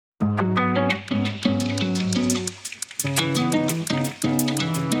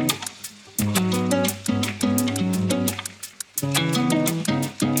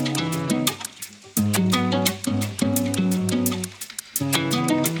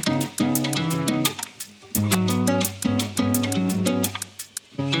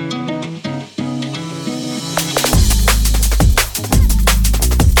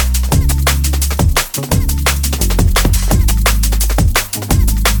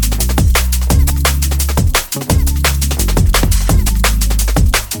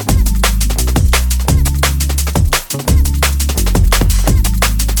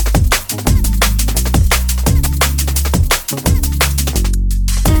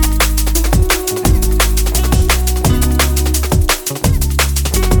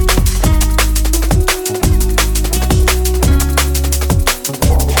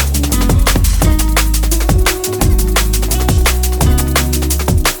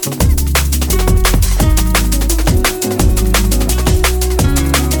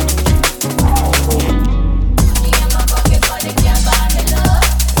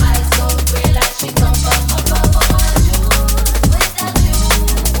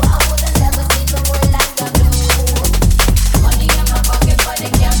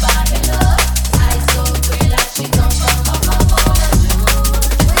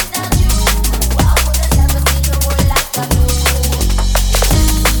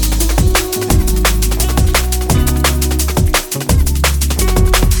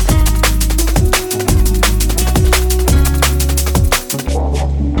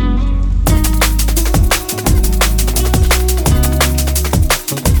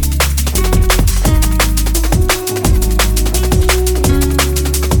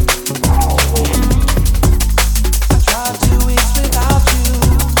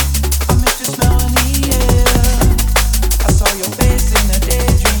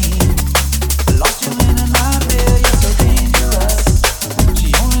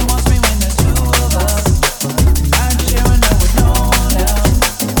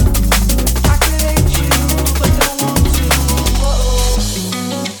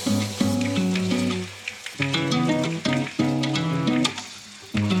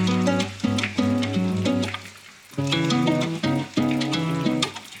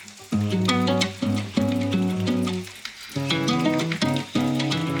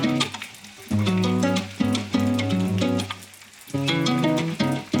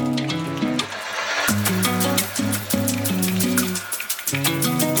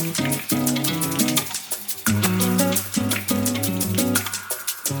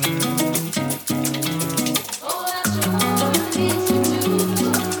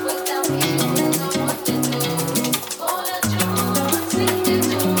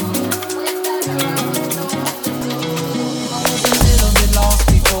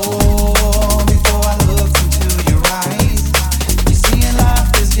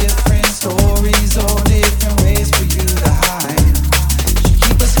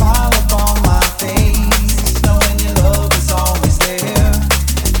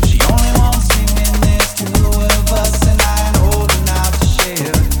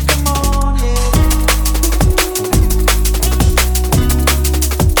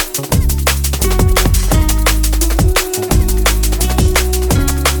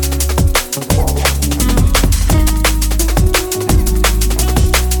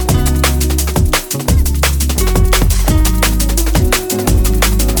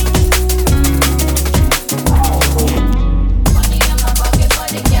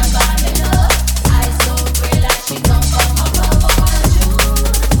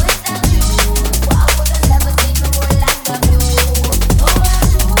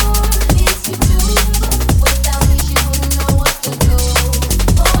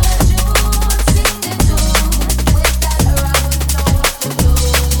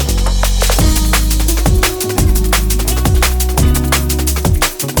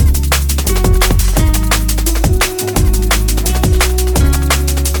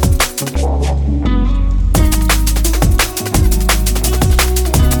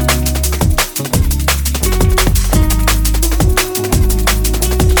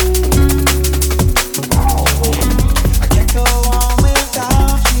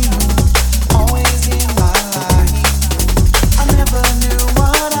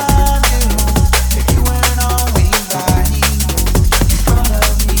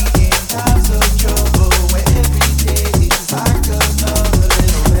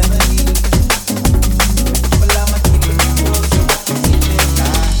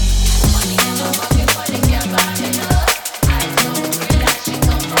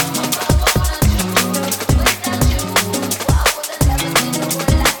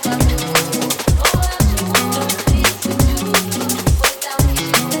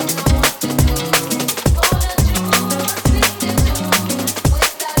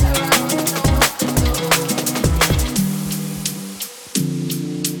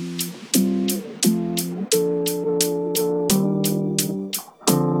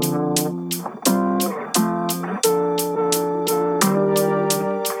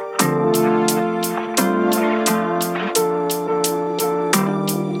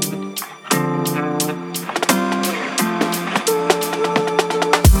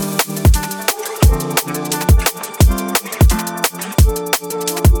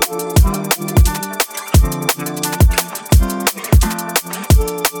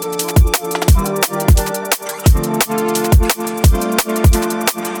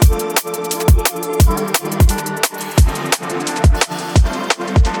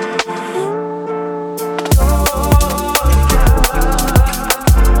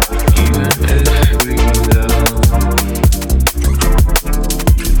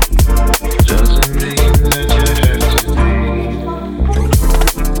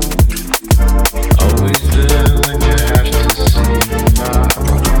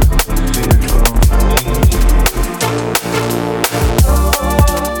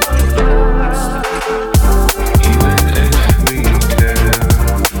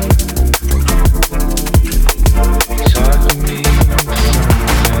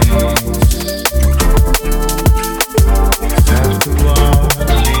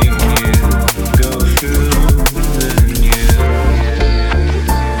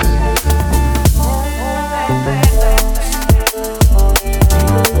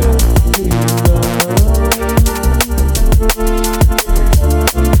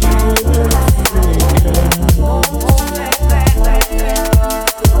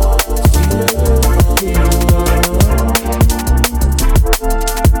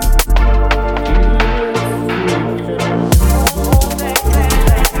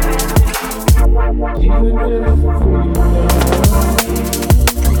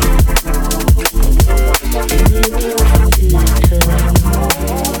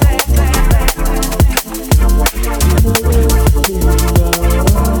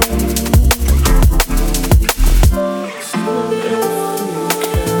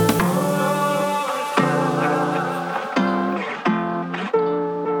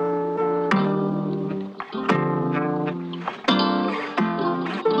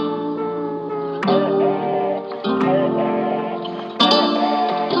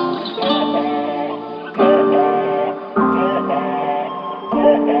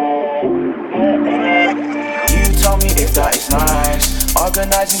You tell me if that is nice.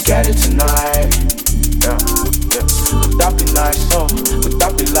 Organize and get it tonight. Yeah, yeah. Would that be nice? No. Would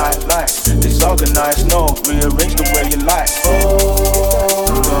that be like disorganized? No. Rearrange the way you like.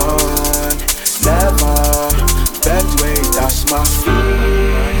 Hold on, never bend way. That's my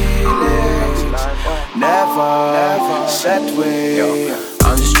feelings. Never set way.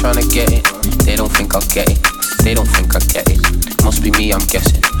 I'm just tryna get it. They don't think I'll get it. They don't think I get it. Must be me, I'm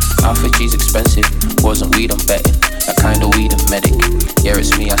guessing. Half a G's expensive. Wasn't weed, I'm betting. That kind of weed and medic. Yeah,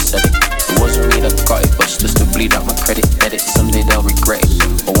 it's me, I said it. It wasn't me that got it, but it's just to bleed out my credit. Edit, someday they'll regret it,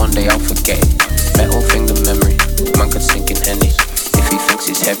 but one day I'll forget it. Metal thing, the memory. Man could sink in Henny. If he thinks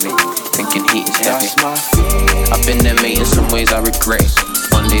it's heavy, thinking heat is heavy. I've been there, mate, in some ways I regret it.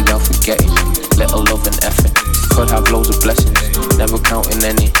 One day they'll forget it. Little love and effort. Could have loads of blessings, never counting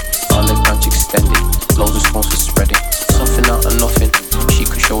any. Olive branch extended, loads of sponsors spreading. Something out of nothing, she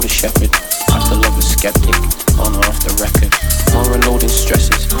could show the shepherd. Have to love a skeptic, on or off the record. More reloading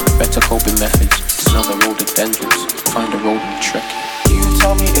stresses, better coping methods. It's another rhododendrons, find a road and trek. You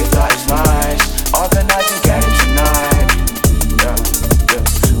tell me if that is nice. Organize and get it tonight. Yeah, yeah.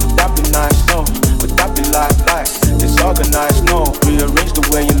 Would that be nice? No. Would that be like disorganized? No. Rearrange the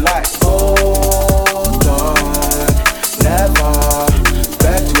way you like. Hold on, never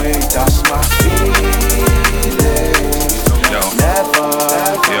bend way. That's my feeling. Never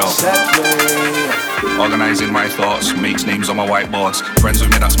set way. Organising my thoughts, makes names on my whiteboards. Friends with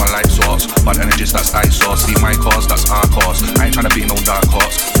me, that's my life source. Bad energies, that's ice sauce. See my cause, that's our cause. I ain't tryna be no dark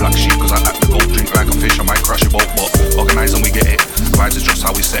horse. Black sheep, cause I act the gold, drink like a fish. I might crash your boat, but organise and we get it. Vibes is just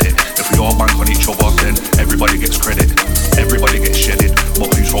how we set it. If we all bank on each other, then everybody gets credit. Everybody gets shedded,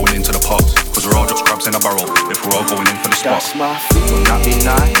 but who's rolling into the pot? Cause we're all just crabs in a barrel, if we're all going in for the spot. Would that be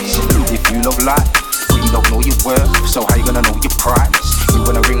nice? If you love life, but you don't know your worth, so how you gonna know your price? You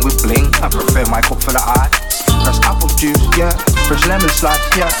gonna ring with bling, I prefer my cup full of ice. Press apple juice, yeah, fresh lemon slice,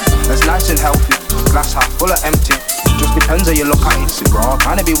 yeah. That's nice and healthy, glass half full or empty. Just depends how you look at it, so bro, I'm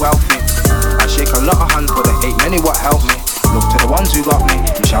trying to be wealthy. I shake a lot of hands, but there ain't many what help me. Look to the ones who got me,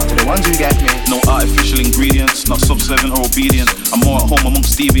 and shout to the ones who get me. No artificial ingredients, not subservient or obedient. I'm more at home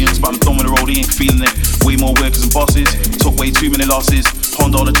amongst deviants, but I'm done with the road, he ain't feeling it. Way more workers and bosses, took way too many losses.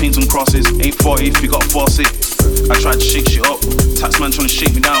 Pawned all the chains and crosses, ain't 40 if you got to force it. I tried to shake shit up, tax man trying to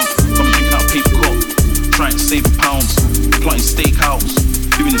shake me down. Got me drinking out paper cup, trying to save pounds. Plotting steakhouse,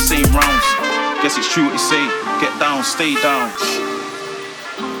 doing the same rounds. Guess it's true what they say, get down, stay down.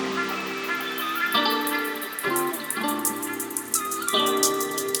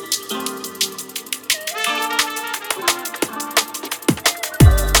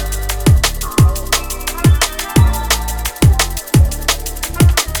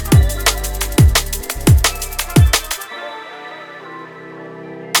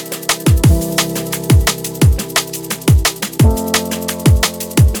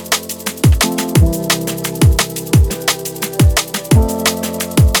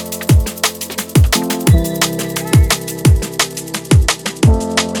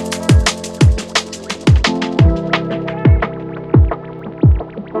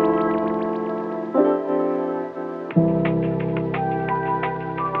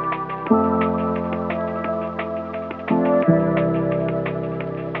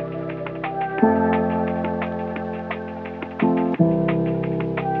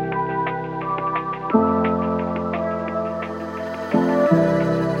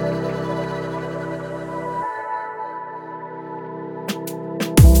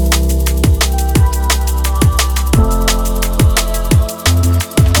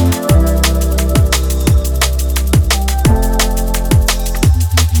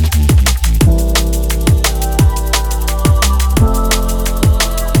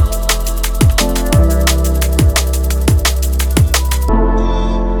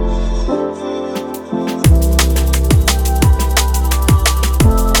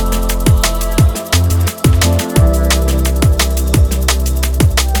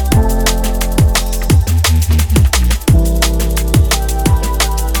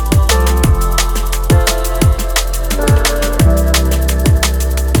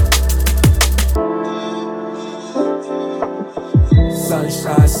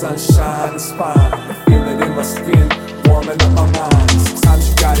 Sunshine is fine. I feel it in my skin, warming up my mind. Sometimes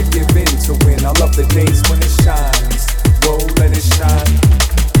you gotta give in to win. I love the days when it shines. Whoa, let it shine.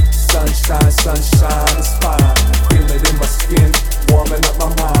 Sunshine, sunshine is fine. I feel it in my skin, warming up my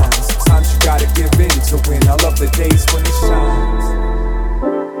mind. Sometimes you gotta give in to win. I love the days when it shines.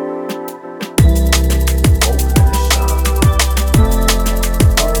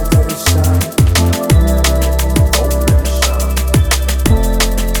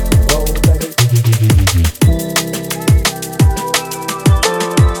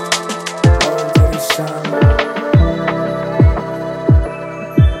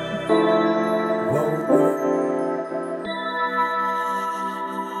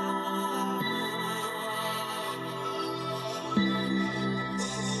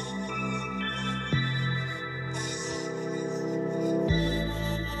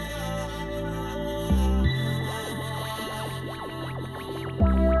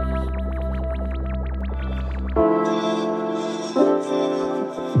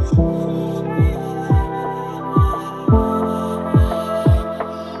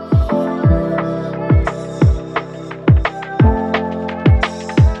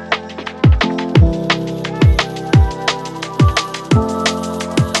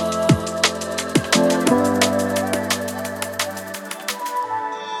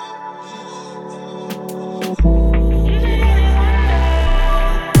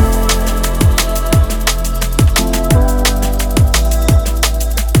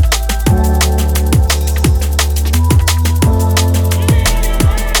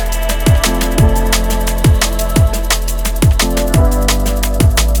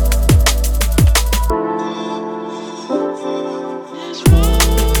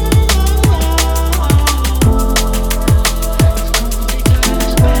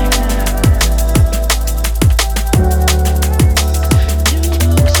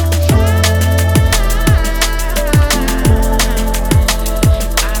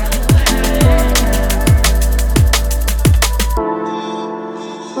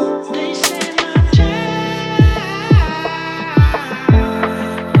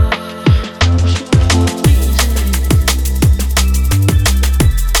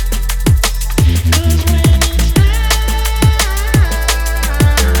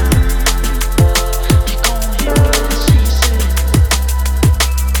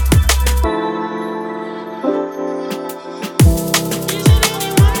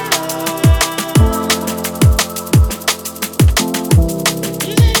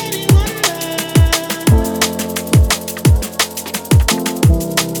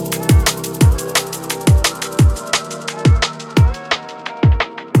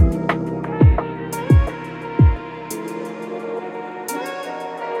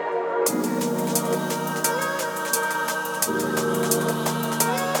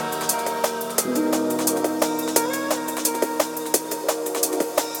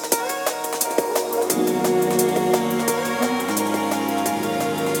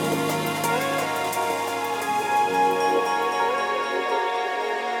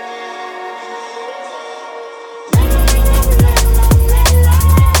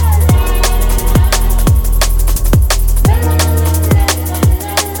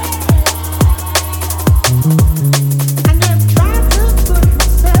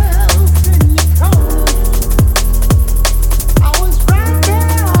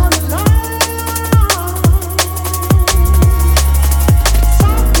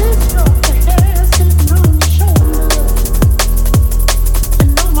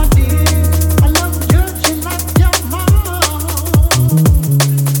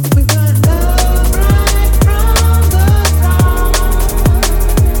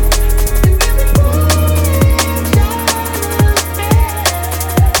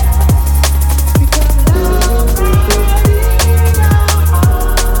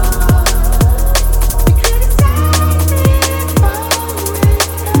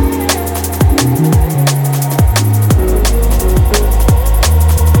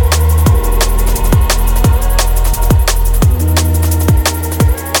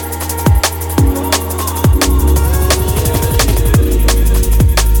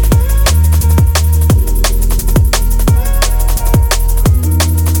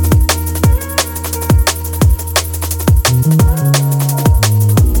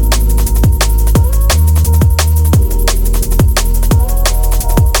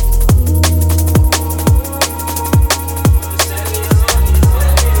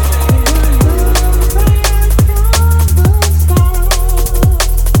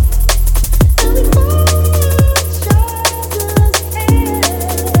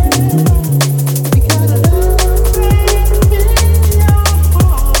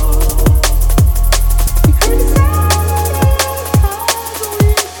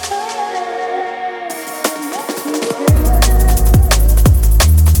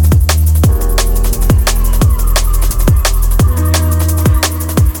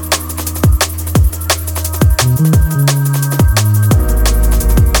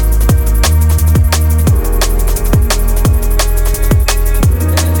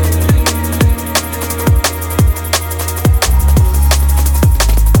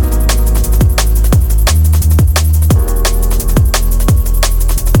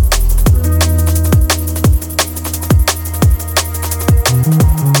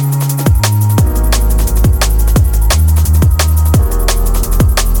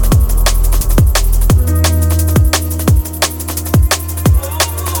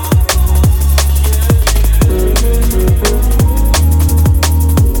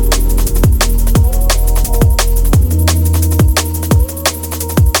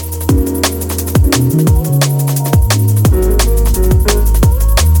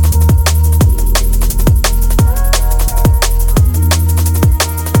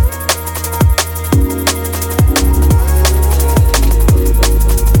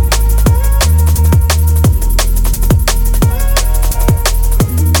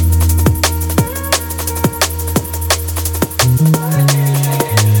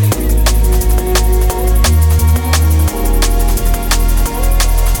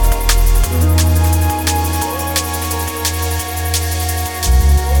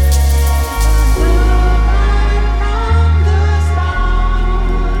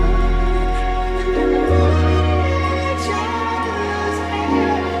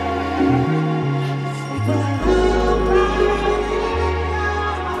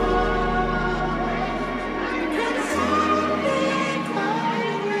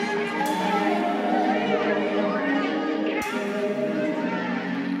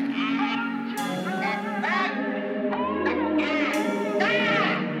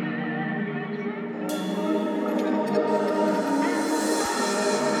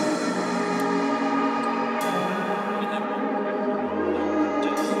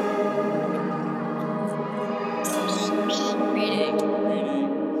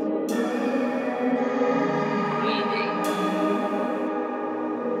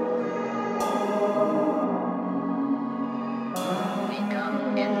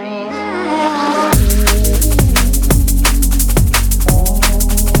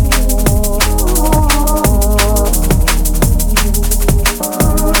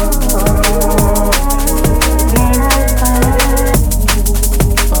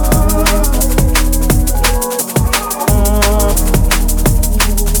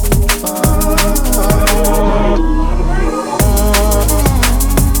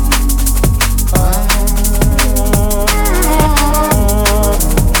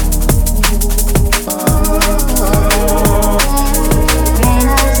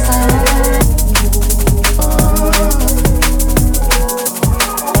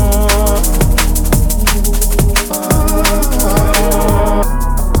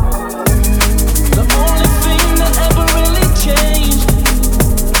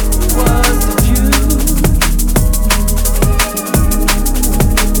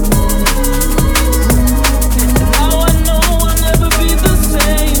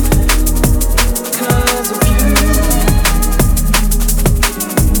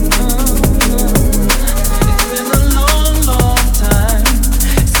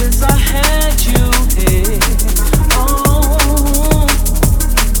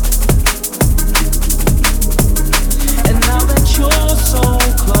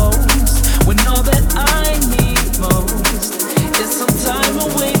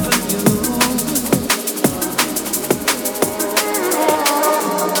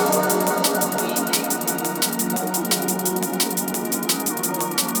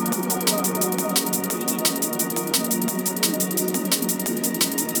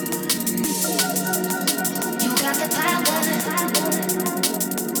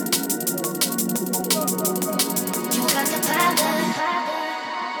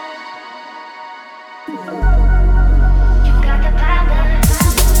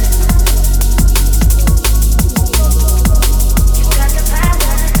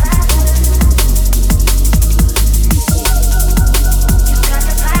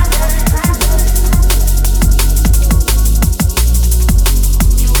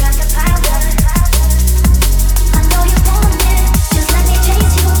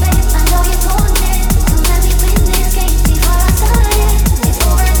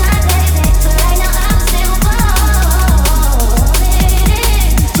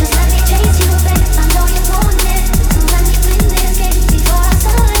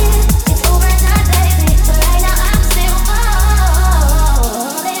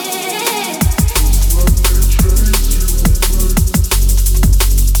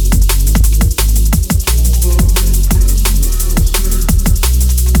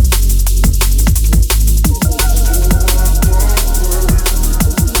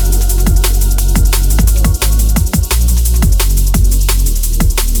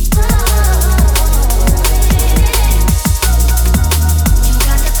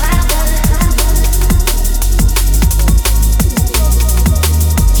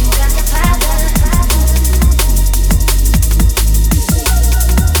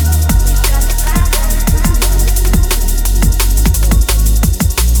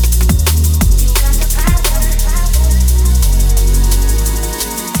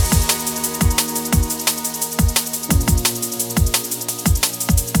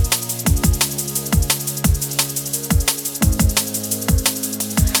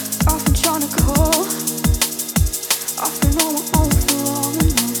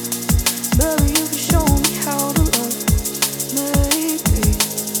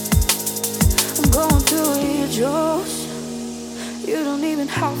 even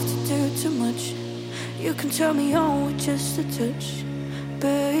have to do too much. You can turn me on with just a touch,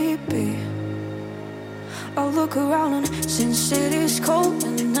 baby. I look around and since it is cold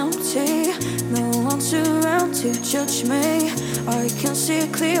and empty, no one's around to judge me. I can see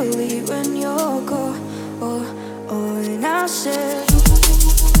clearly when you're gone, and I said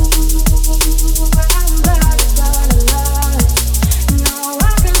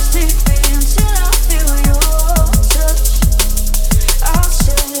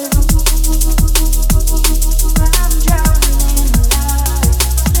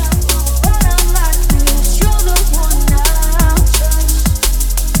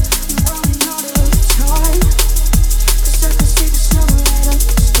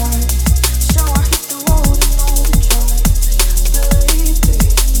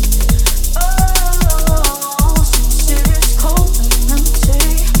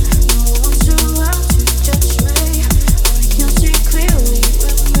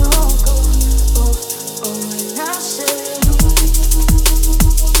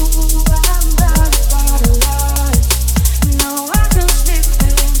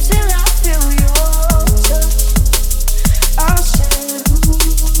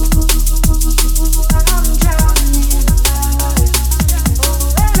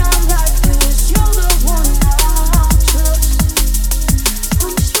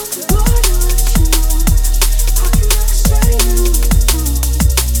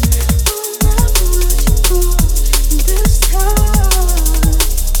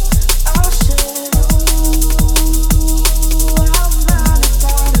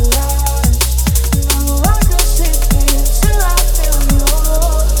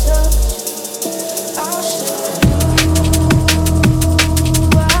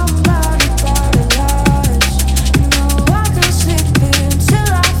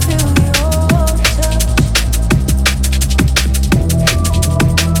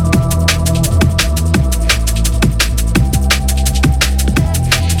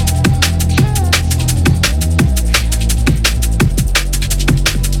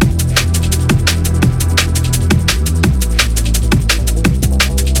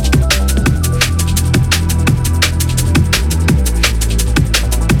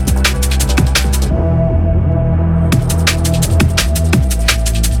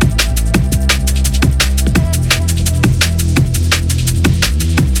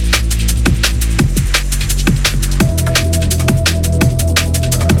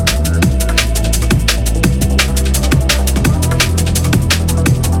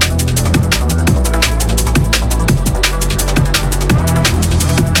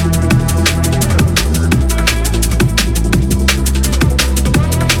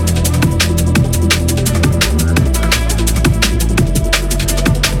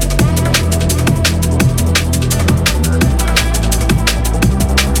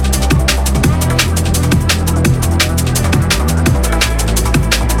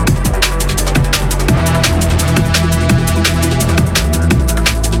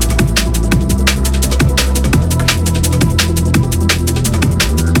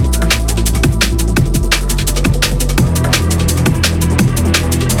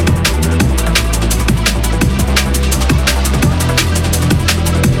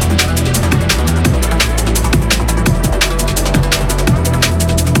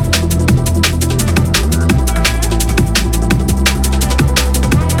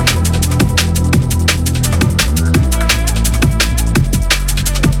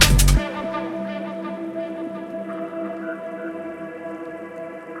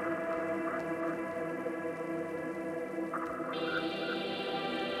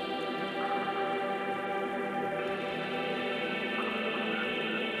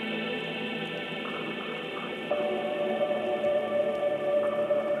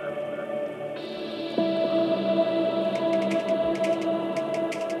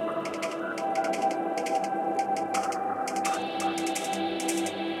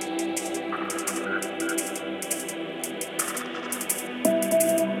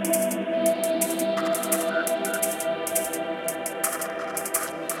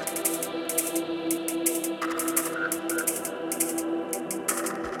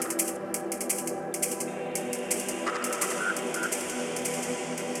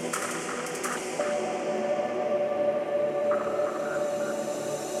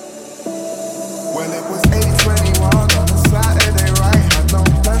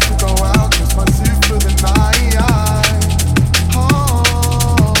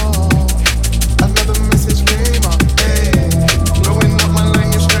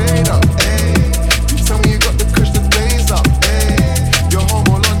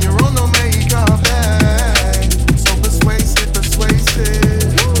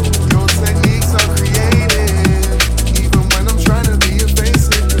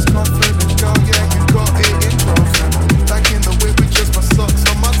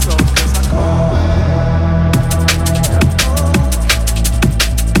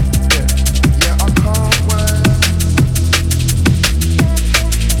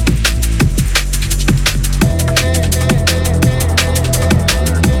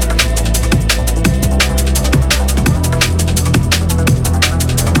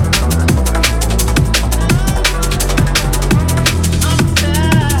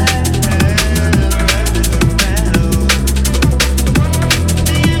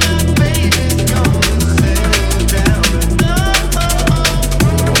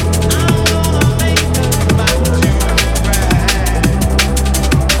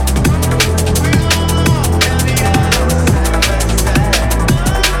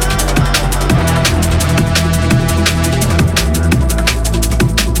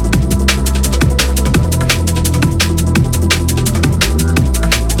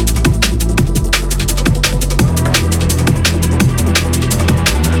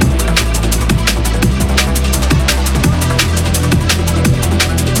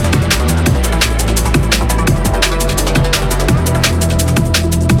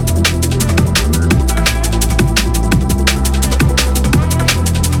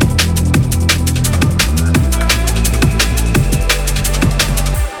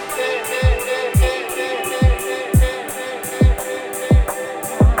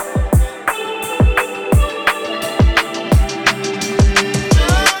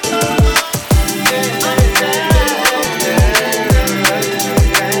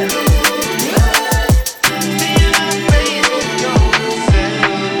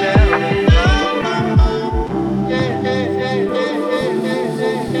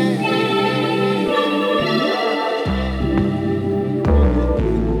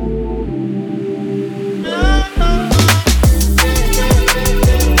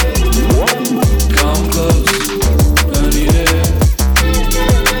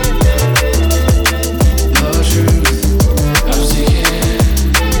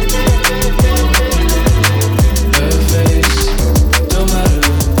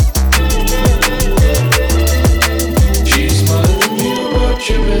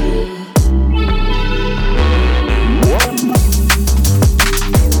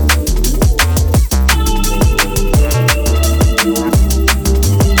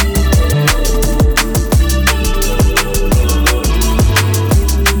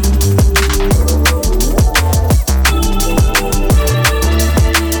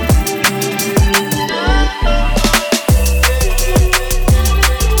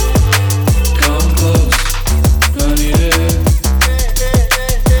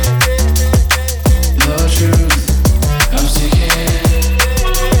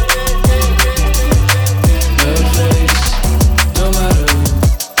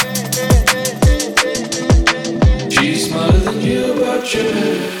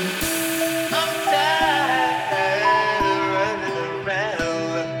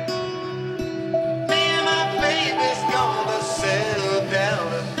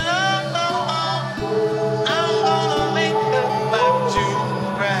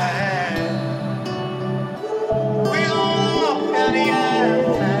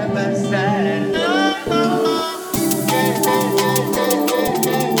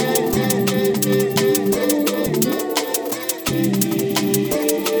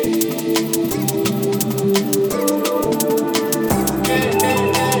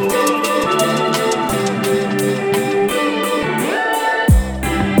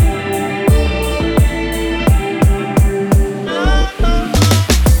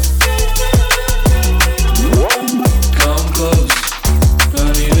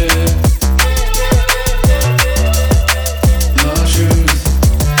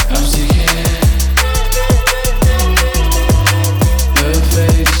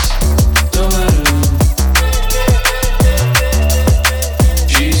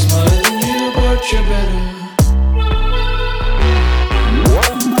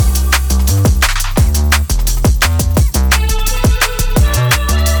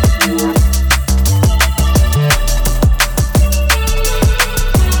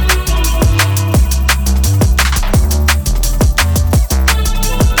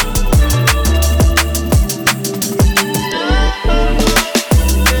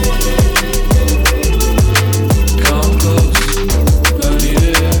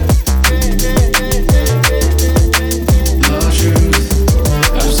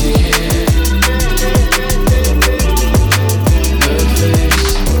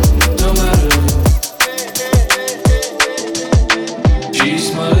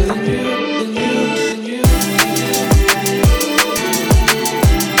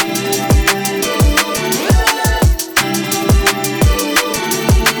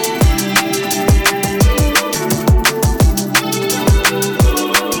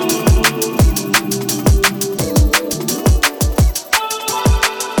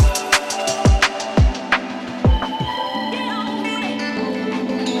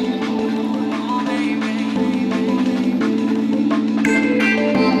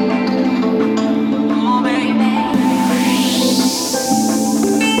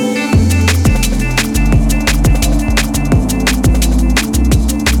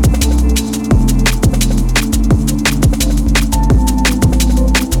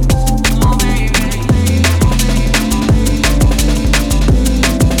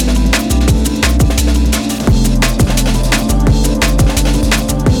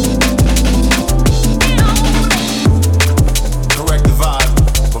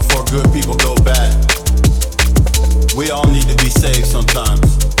good people go bad. We all need to be saved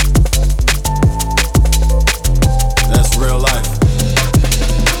sometimes. That's real life.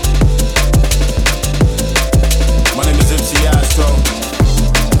 My name is MC Astro.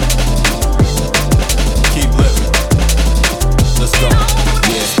 Keep living. Let's go.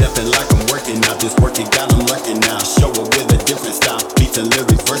 Yeah, stepping like I'm working out. This working got I'm lurking now. Show up with a different style. Beats and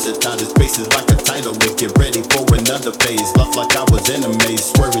lyrics versatile. This bass is like a tidal wave. Get ready for another phase. Lost like I was in a maze.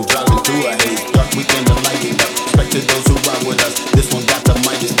 Swerving, driving through a haze. Dark weekend, the lighting up. Respect to those who ride with us. This one got the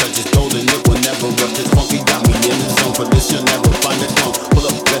Midas touch. It's golden, it will never rust. This funky got me in the zone. For this you'll never find a clone. Pull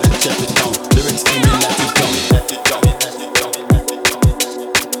up, better check the tone. Lyrics aiming at your tone.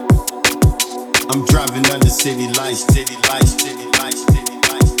 I'm driving under city lights, city lights, city lights, city lights, city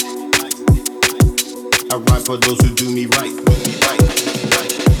lights, city lights. I ride for those who do me right, do me right, do me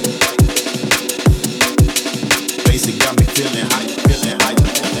right. Basic got me feeling hype, feeling hype,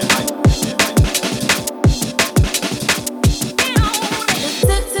 feeling hype, feeling hype.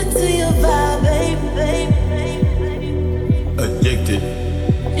 Addicted to your vibe, baby, baby. Addicted.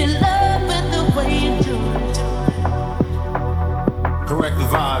 In love with the way you do it. Correct the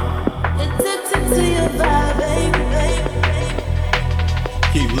vibe. Addicted to your vibe, baby, baby.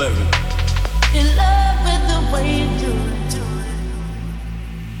 Keep living. In love with the way you do it.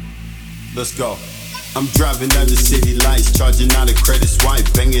 Let's go. I'm driving under city lights, charging out a credit swipe,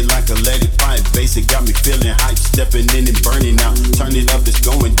 banging like a leaded pipe. Basic got me feeling hype, stepping in and burning out. Turn it up, it's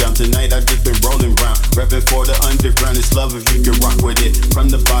going down. Tonight I just been rolling round, repping for the underground. It's love if you can rock with it. From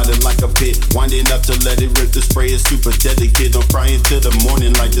the bottom like a pit, winding up to let it rip. The spray is super delicate. I'm frying till the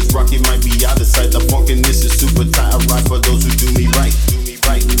morning like this rocket might be out of sight. The funkiness is super tight. I ride for those who do me right, do me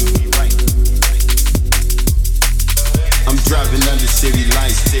right, do me right. I'm driving under city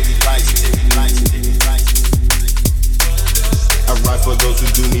lights, city lights, city lights, city lights. I ride for those who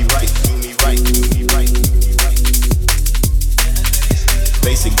do me right, do me right, do me right, do me right.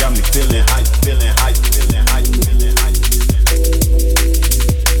 Basic got me feeling hype, feeling hype, feeling hype, feeling hype.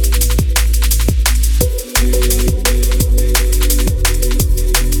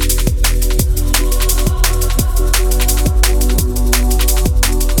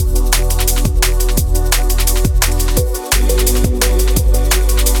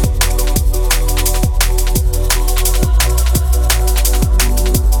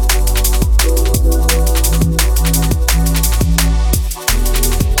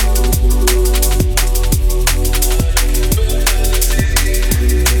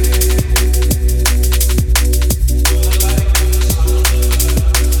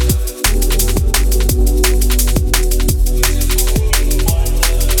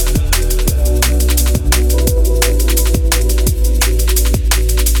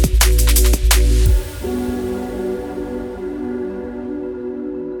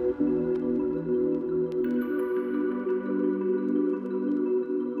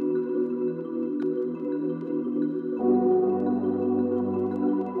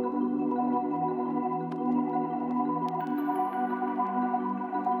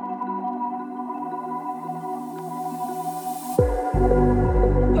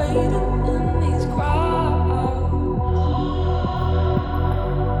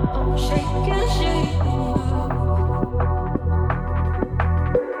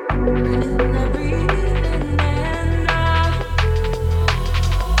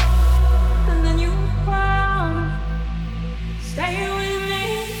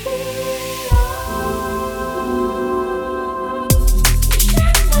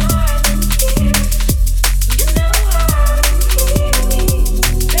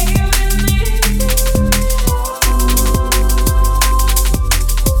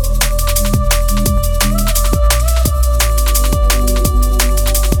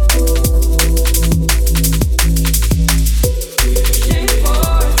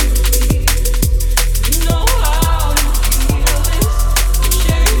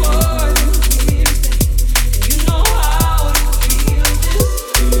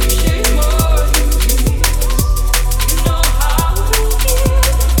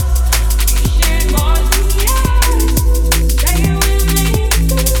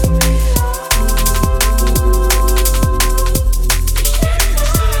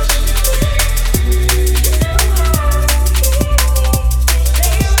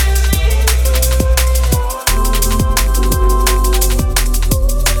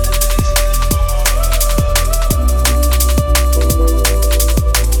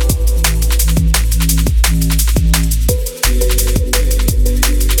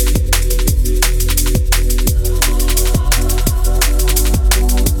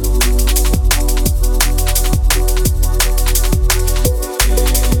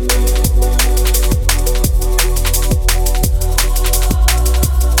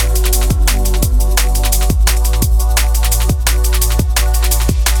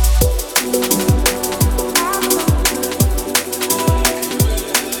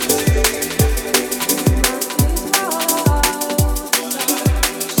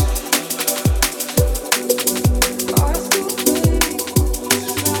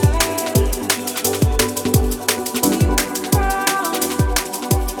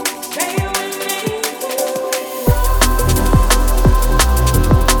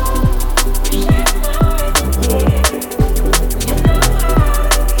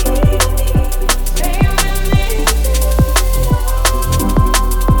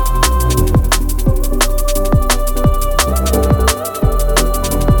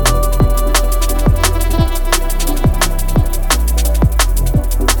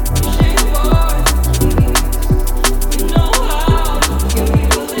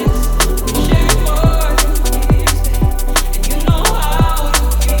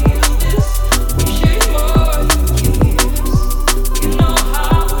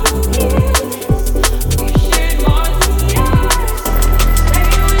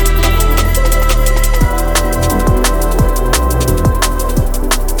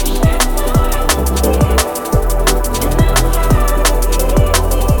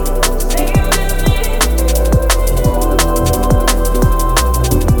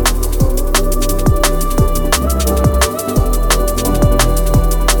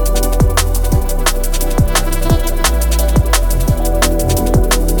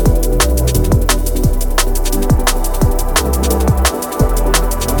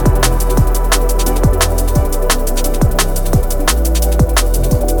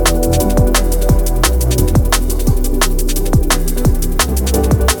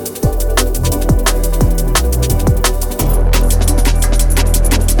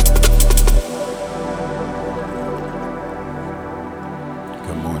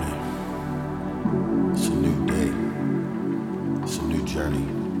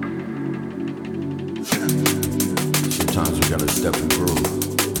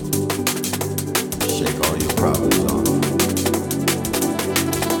 shake all your problems off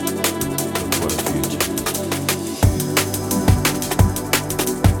for the future.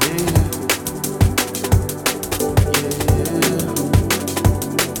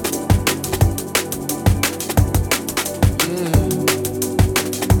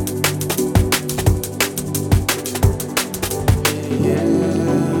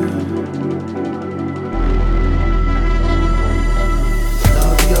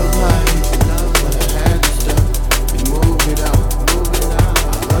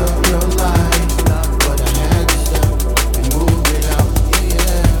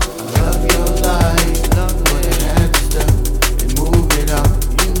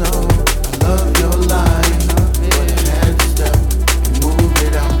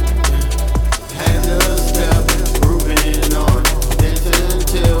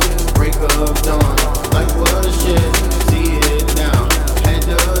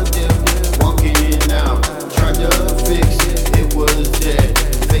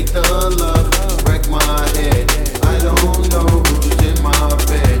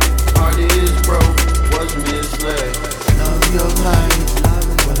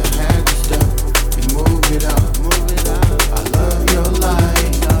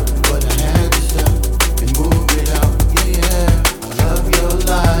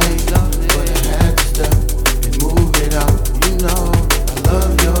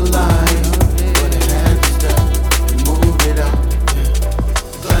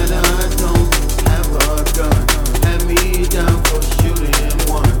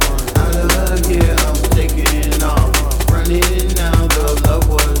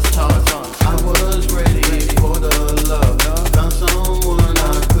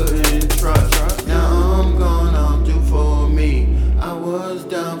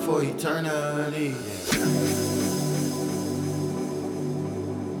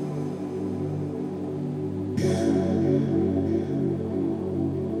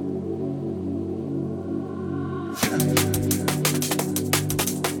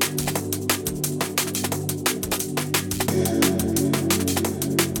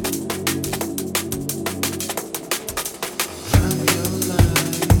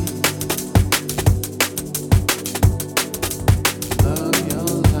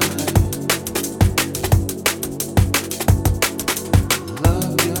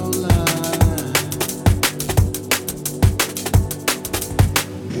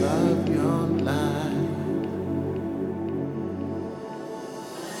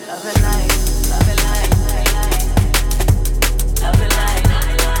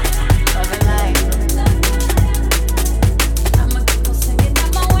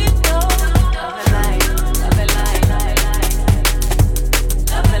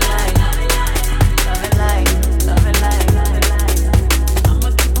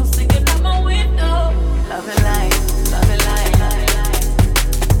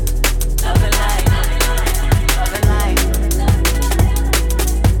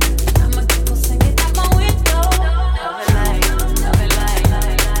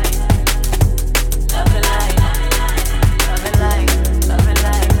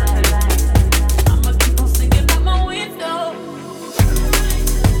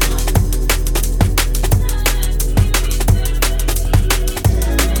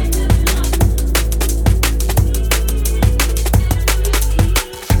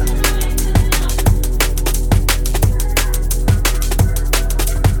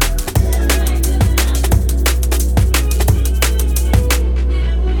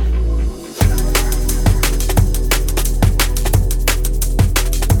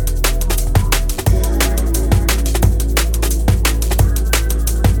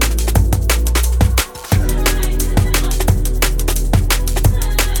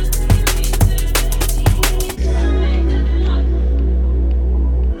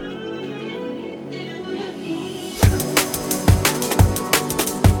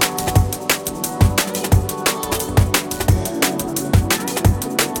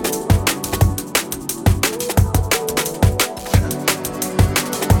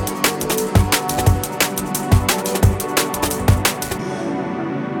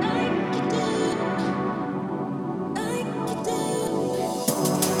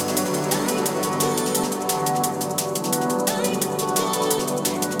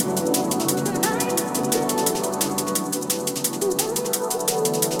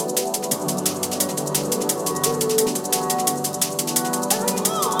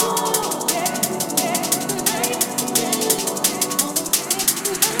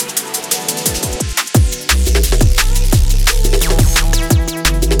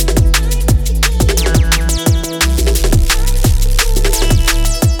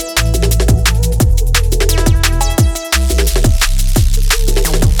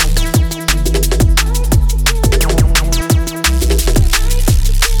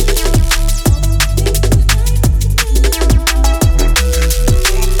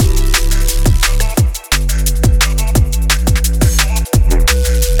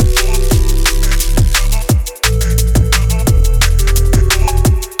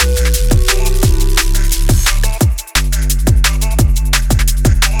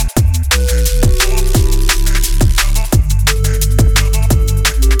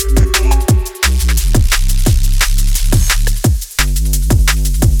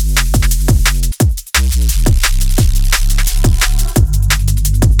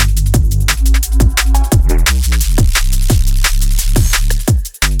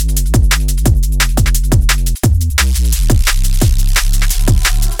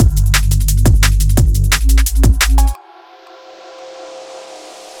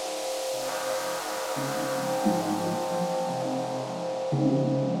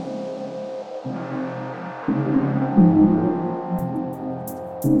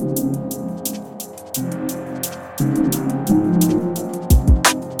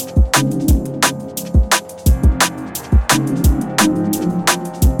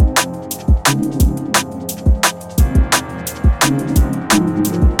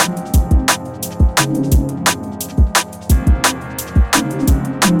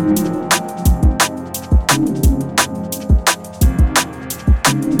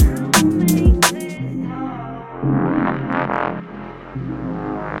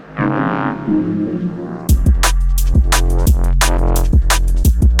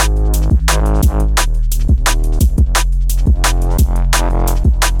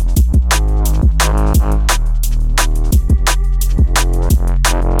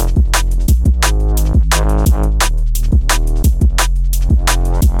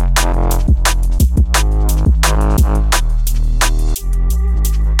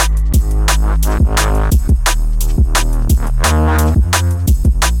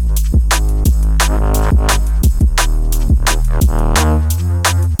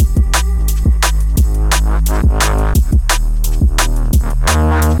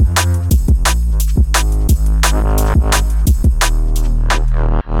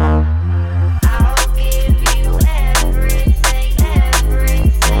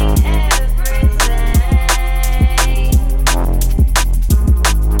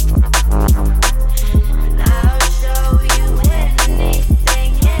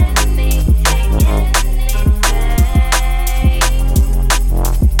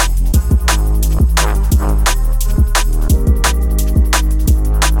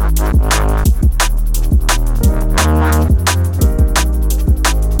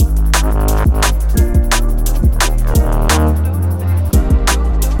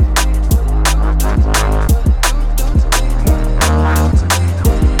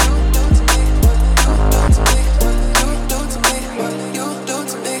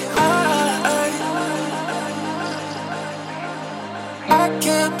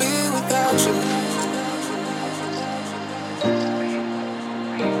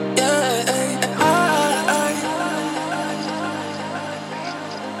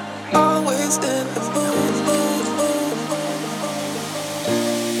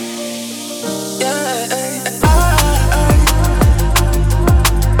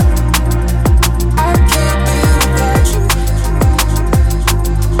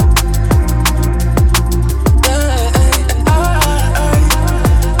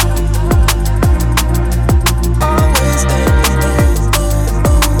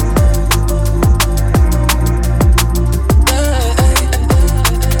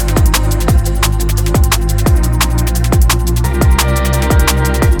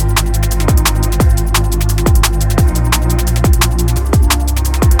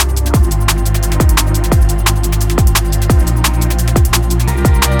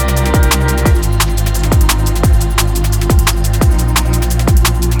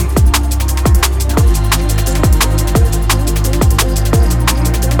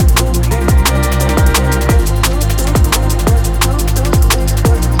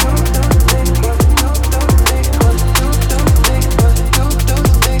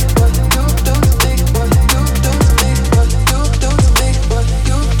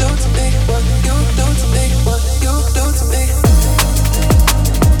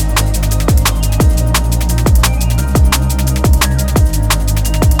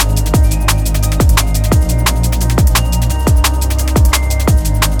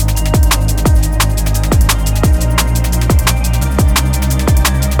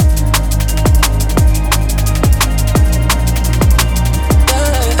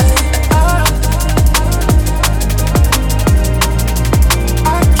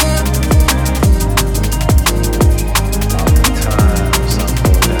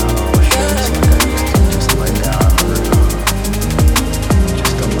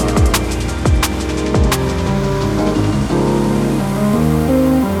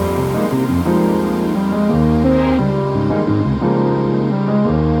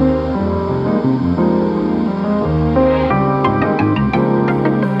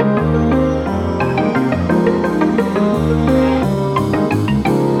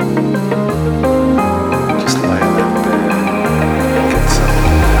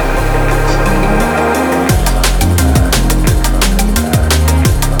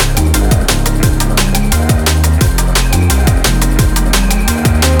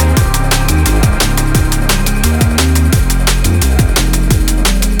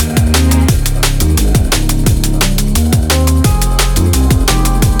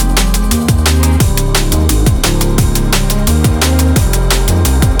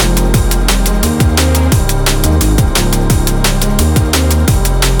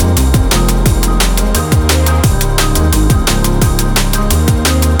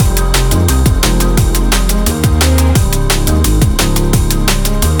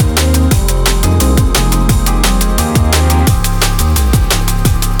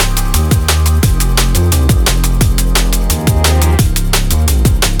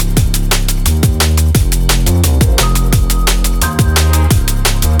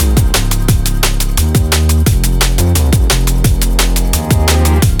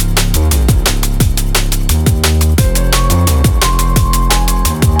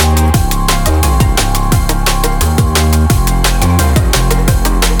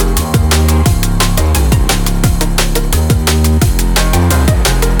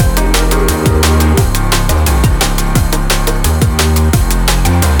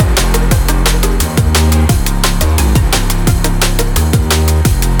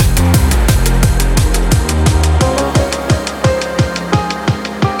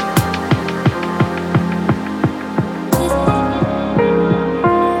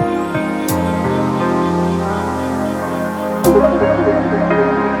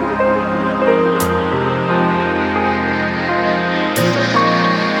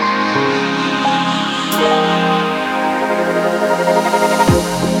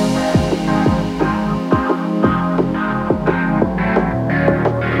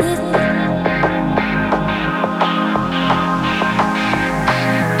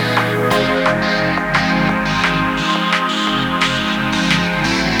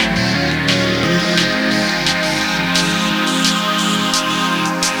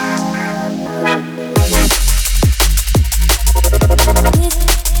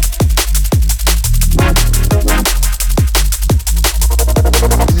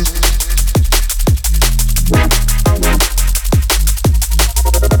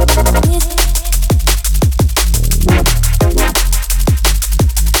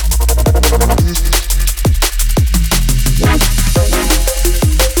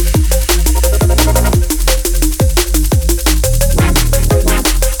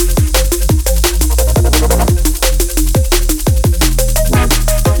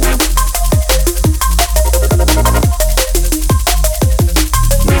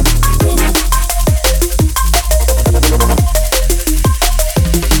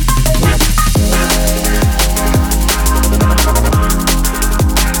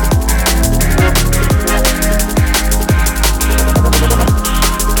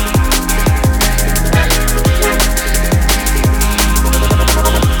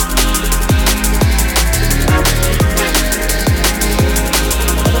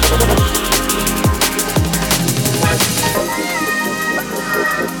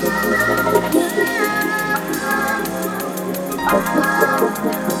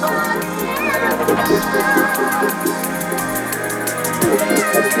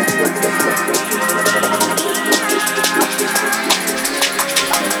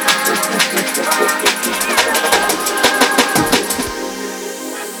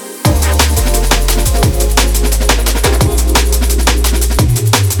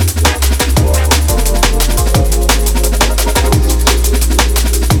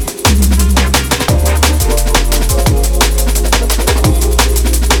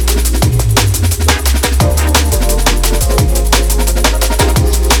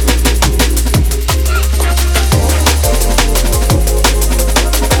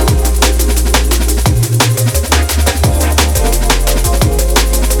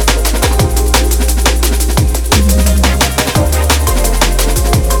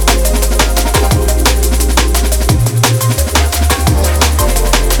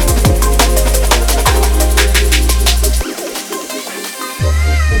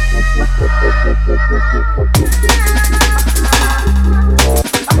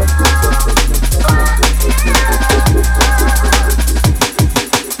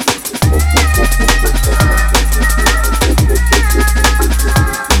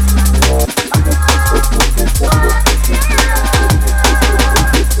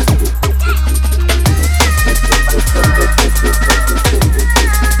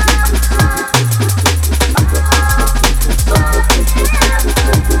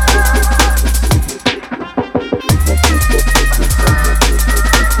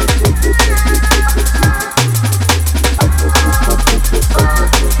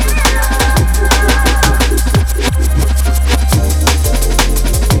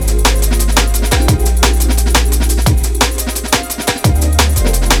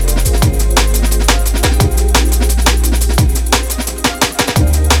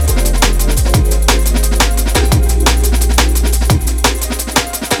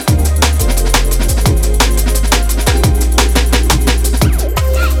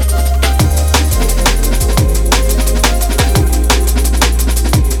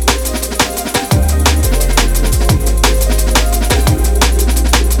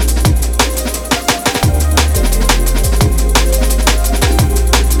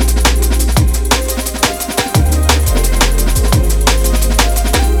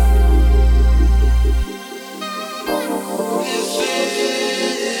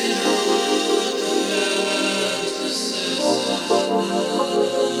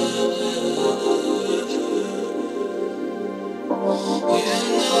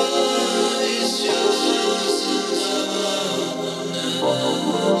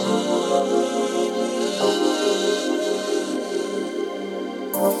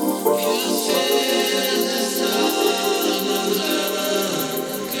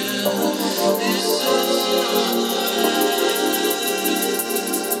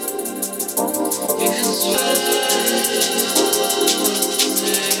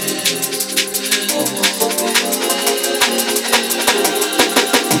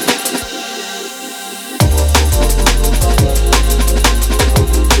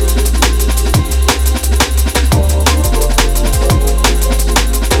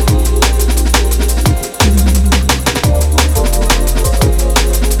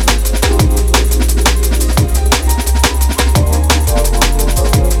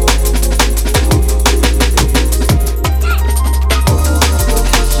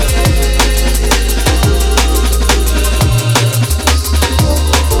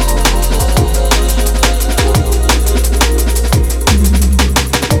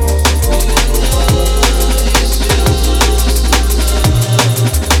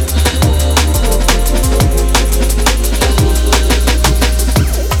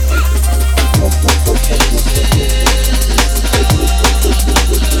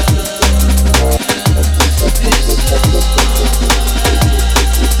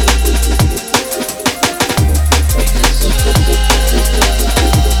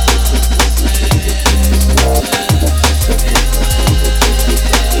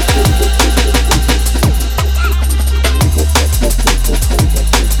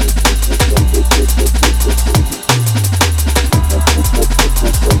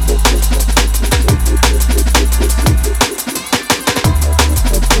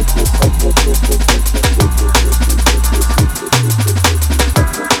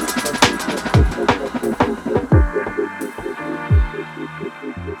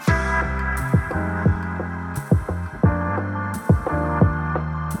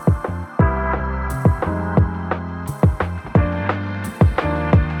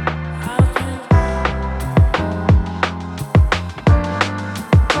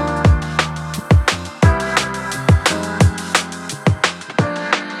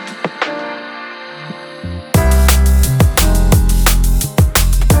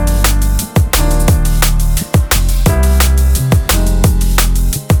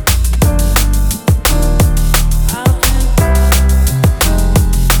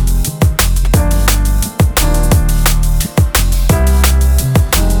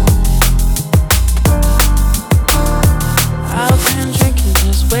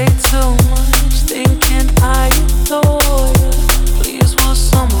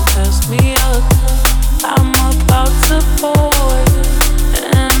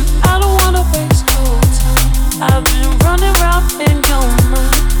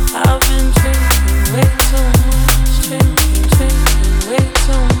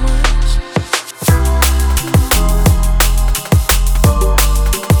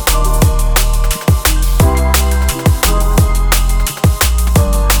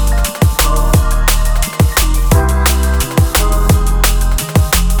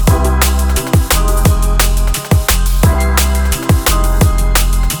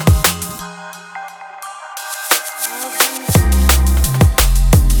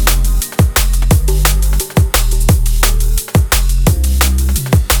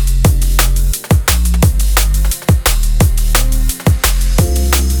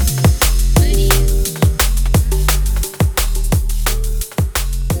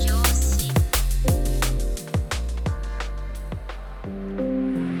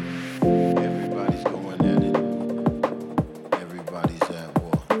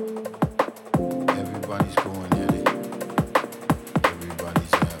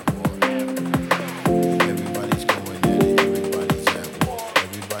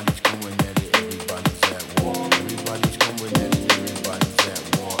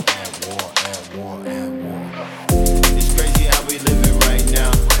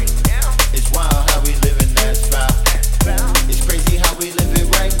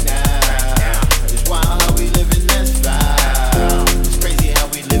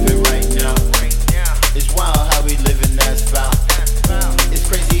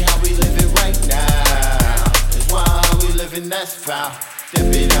 that's foul.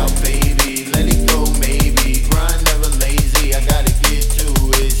 Dip it out, baby, let